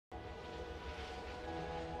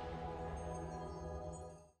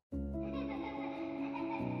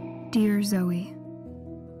Dear Zoe,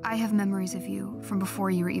 I have memories of you from before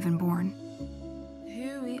you were even born.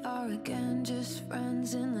 Here we are again, just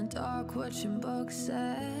friends in the dark, watching box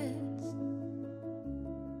sets.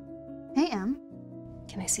 Hey, Em.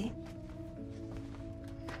 Can I see?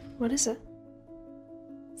 What is it?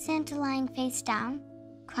 Santa lying face down,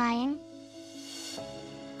 crying.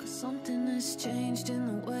 Cause something has changed in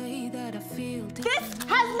the way that I feel. This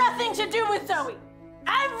has nothing to do with Zoe.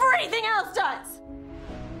 Everything else does.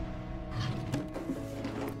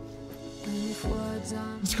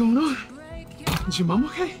 What's going on? Is your mom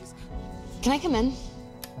okay? Can I come in?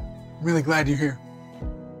 I'm really glad you're here.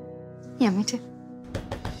 Yeah, me too.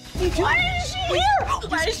 Why is she here?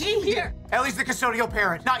 Why is she here? Ellie's the custodial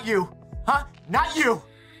parent, not you. Huh? Not you.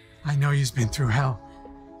 I know you've been through hell,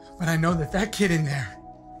 but I know that that kid in there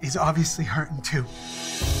is obviously hurting too.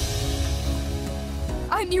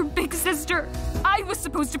 I'm your big sister. I was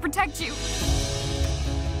supposed to protect you.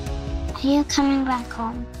 Are you coming back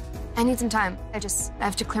home? I need some time. I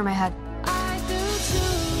have to clear my head. I do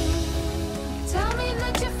too. Tell me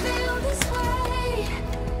that you feel this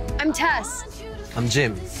way. I'm Tess. I'm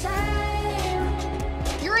Jim.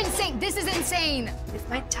 You're insane. This is insane. If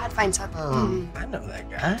my dad finds out... I know that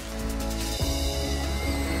guy.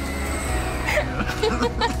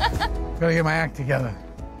 Gotta get my act together.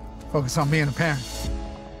 Focus on being a parent.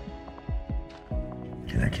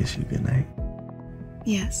 Can I kiss you goodnight?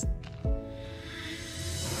 Yes.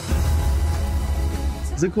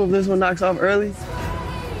 Is it cool if this one knocks off early?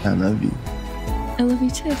 I love you. I love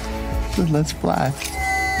you too. Let's fly.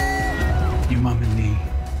 You, Mom, and me,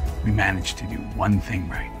 we managed to do one thing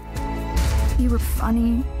right. You were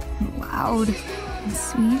funny and loud and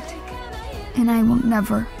sweet, and I will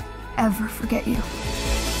never, ever forget you.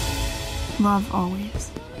 Love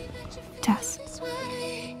always. Tess.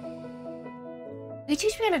 They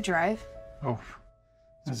teach me how to drive. Oh,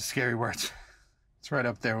 those are scary words. It's right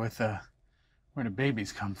up there with where the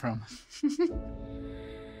babies come from.